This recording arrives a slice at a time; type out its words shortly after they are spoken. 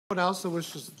Anyone else that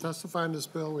wishes to testify in this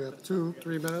bill? We have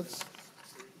 3 minutes.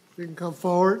 You can come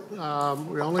forward. We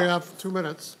only have 2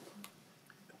 minutes.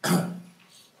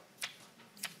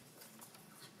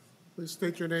 Please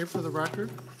state your name for the record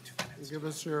and give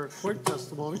us your quick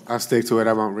testimony. I'll stick to it.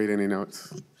 I won't read any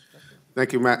notes.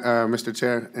 Thank you, Mr.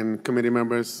 Chair and committee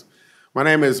members. My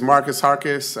name is Marcus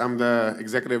Harcus. I'm the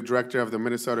Executive Director of the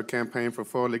Minnesota Campaign for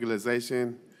Full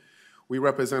Legalization. We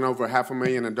represent over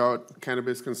 500,000 adult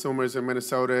cannabis consumers in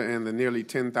Minnesota and the nearly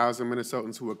 10,000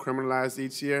 Minnesotans who are criminalized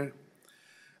each year.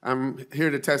 I'm here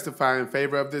to testify in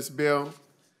favor of this bill.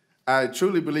 I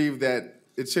truly believe that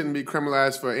it shouldn't be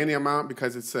criminalized for any amount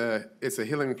because it's a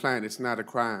healing plant, it's not a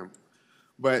crime.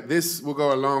 But this will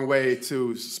go a long way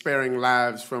to sparing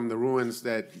lives from the ruins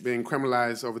that being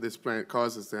criminalized over this plant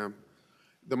causes them.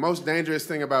 The most dangerous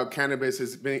thing about cannabis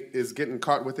is getting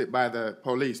caught with it by the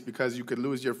police, because you could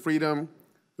lose your freedom,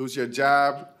 lose your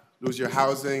job, lose your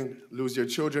housing, lose your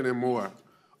children and more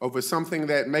over something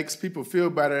that makes people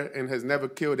feel better and has never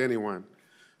killed anyone.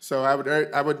 So I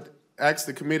would ask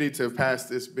the committee to pass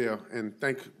this bill, and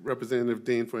thank Representative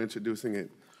Dean for introducing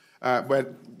it.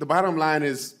 But the bottom line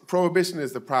is prohibition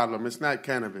is the problem. It's not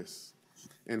cannabis.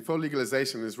 And full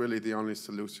legalization is really the only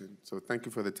solution. So thank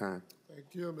you for the time.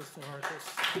 Thank you, Mr.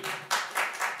 Harcus.